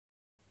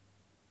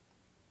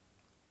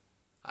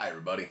Hi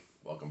everybody,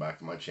 welcome back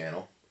to my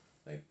channel.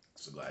 I'm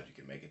so glad you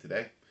can make it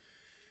today.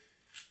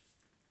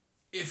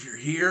 If you're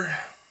here,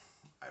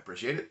 I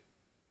appreciate it.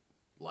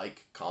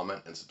 Like,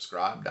 comment, and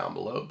subscribe down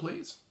below,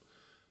 please.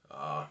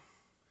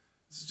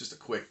 This is just a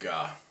quick,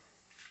 I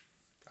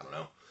don't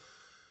know,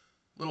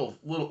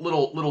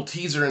 little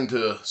teaser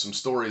into some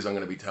stories I'm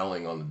going to be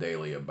telling on the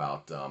daily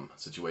about a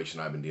situation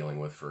I've been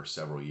dealing with for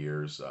several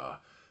years.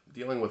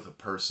 Dealing with a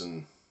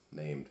person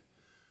named,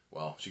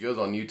 well, she goes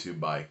on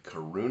YouTube by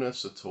Karuna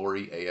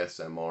Satori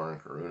ASMR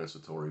and Karuna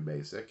Satori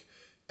Basic,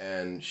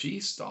 and she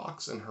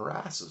stalks and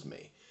harasses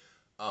me.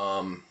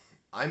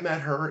 I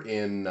met her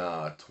in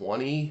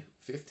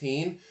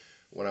 2015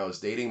 when I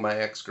was dating my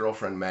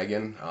ex-girlfriend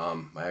Megan.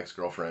 My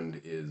ex-girlfriend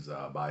is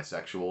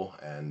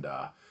bisexual, and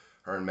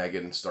her and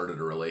Megan started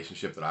a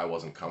relationship that I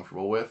wasn't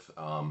comfortable with.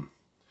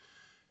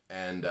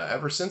 And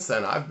ever since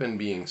then, I've been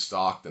being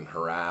stalked and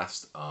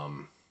harassed.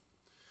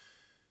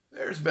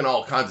 There's been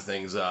all kinds of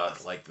things,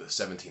 like the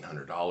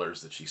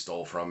 $1,700 that she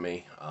stole from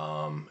me,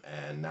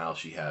 and now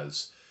she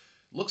has,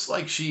 looks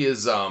like she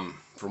is,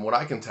 from what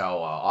I can tell,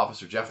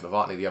 Officer Jeff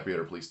Novotny, the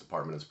Upper Police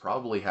Department, is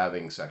probably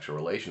having sexual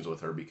relations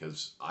with her,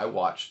 because I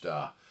watched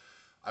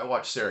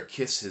Sarah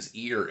kiss his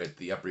ear at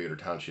the Upper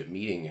Township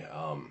meeting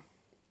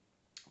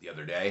the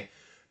other day,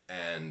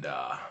 and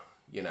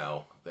you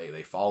know,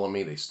 they follow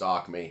me, they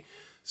stalk me.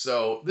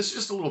 So this is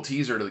just a little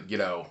teaser to, you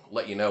know,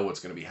 let you know what's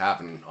going to be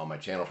happening on my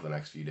channel for the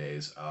next few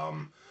days.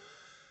 I'm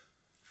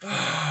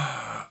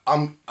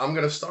going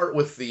to start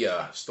with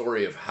the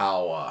story of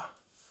how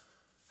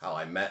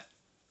I met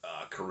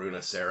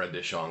Karuna Sarah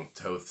Dishong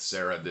Toth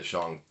Sarah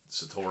Dishong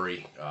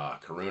Satori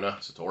Karuna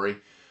Satori,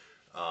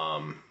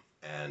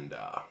 and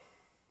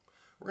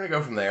we're going to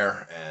go from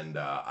there, and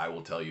I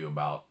will tell you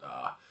about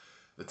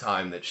the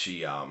time that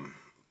she let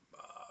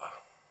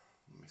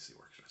me see,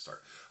 where should I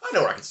start? I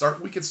know where I could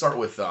start. We could start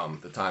with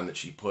the time that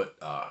she put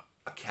a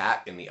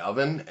cat in the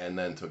oven and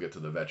then took it to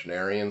the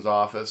veterinarian's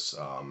office.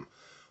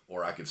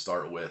 Or I could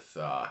start with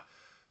the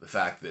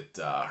fact that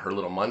her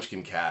little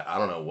munchkin cat, I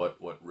don't know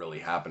what really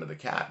happened to the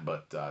cat,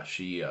 but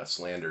she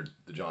slandered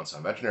the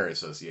Johnstown Veterinary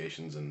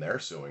Associations and they're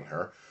suing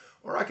her.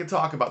 Or I could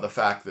talk about the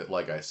fact that,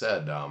 like I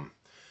said,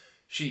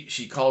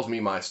 she calls me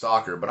my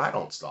stalker, but I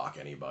don't stalk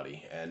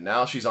anybody. And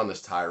now she's on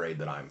this tirade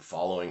that I'm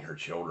following her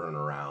children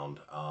around.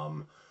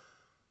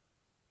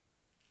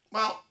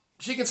 Well,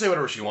 she can say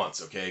whatever she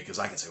wants, okay? Because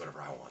I can say whatever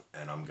I want,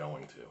 and I'm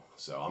going to.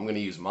 So I'm going to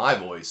use my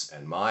voice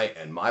and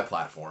my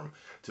platform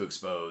to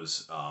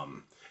expose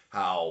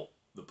how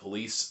the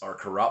police are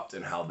corrupt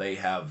and how they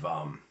have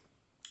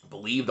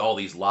believed all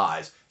these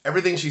lies.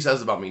 Everything she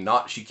says about me,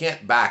 she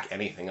can't back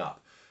anything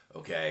up,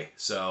 okay?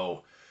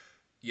 So,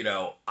 you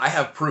know, I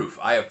have proof.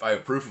 I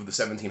have proof of the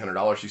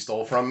 $1,700 she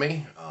stole from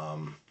me.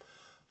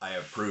 I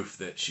have proof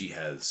that she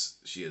has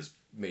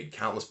made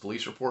countless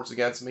police reports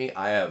against me.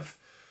 I have.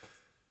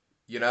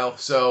 You know,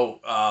 so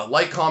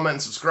like, comment,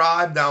 and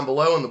subscribe down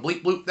below in the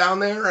bleep bloop down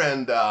there,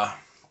 and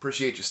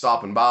appreciate you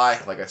stopping by.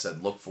 Like I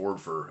said, look forward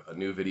for a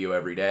new video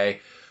every day.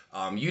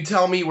 You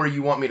tell me where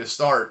you want me to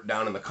start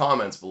down in the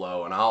comments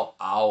below, and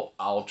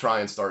I'll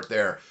try and start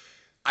there.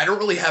 I don't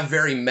really have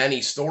very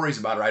many stories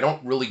about her. I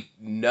don't really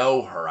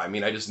know her. I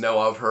mean, I just know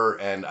of her,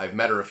 and I've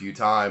met her a few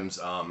times.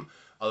 Other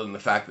than the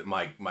fact that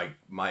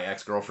my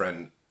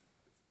ex-girlfriend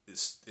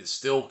is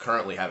still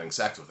currently having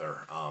sex with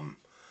her.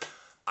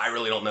 I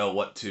really don't know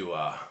what to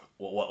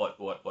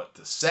what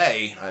to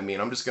say. I mean,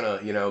 I'm just gonna,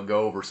 you know,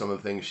 go over some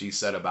of the things she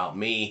said about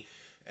me,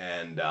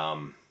 and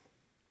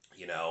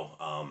you know,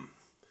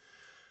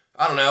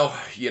 I don't know,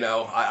 you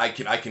know, I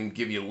can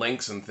give you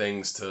links and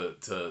things to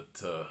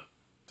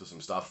some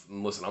stuff.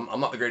 And listen, I'm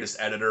not the greatest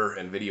editor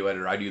and video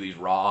editor. I do these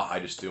raw. I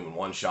just do them in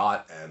one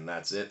shot, and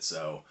that's it.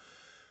 So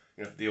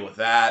you have to deal with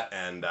that,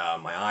 and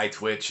my eye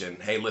twitch.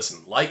 And hey,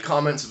 listen, like,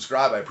 comment,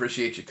 subscribe. I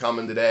appreciate you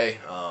coming today.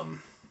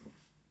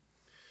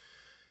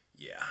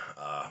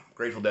 Yeah,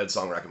 Grateful Dead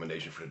song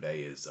recommendation for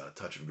today is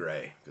Touch of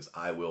Grey, because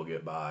I will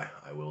get by,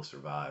 I will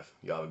survive.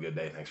 Y'all have a good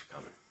day. Thanks for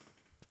coming.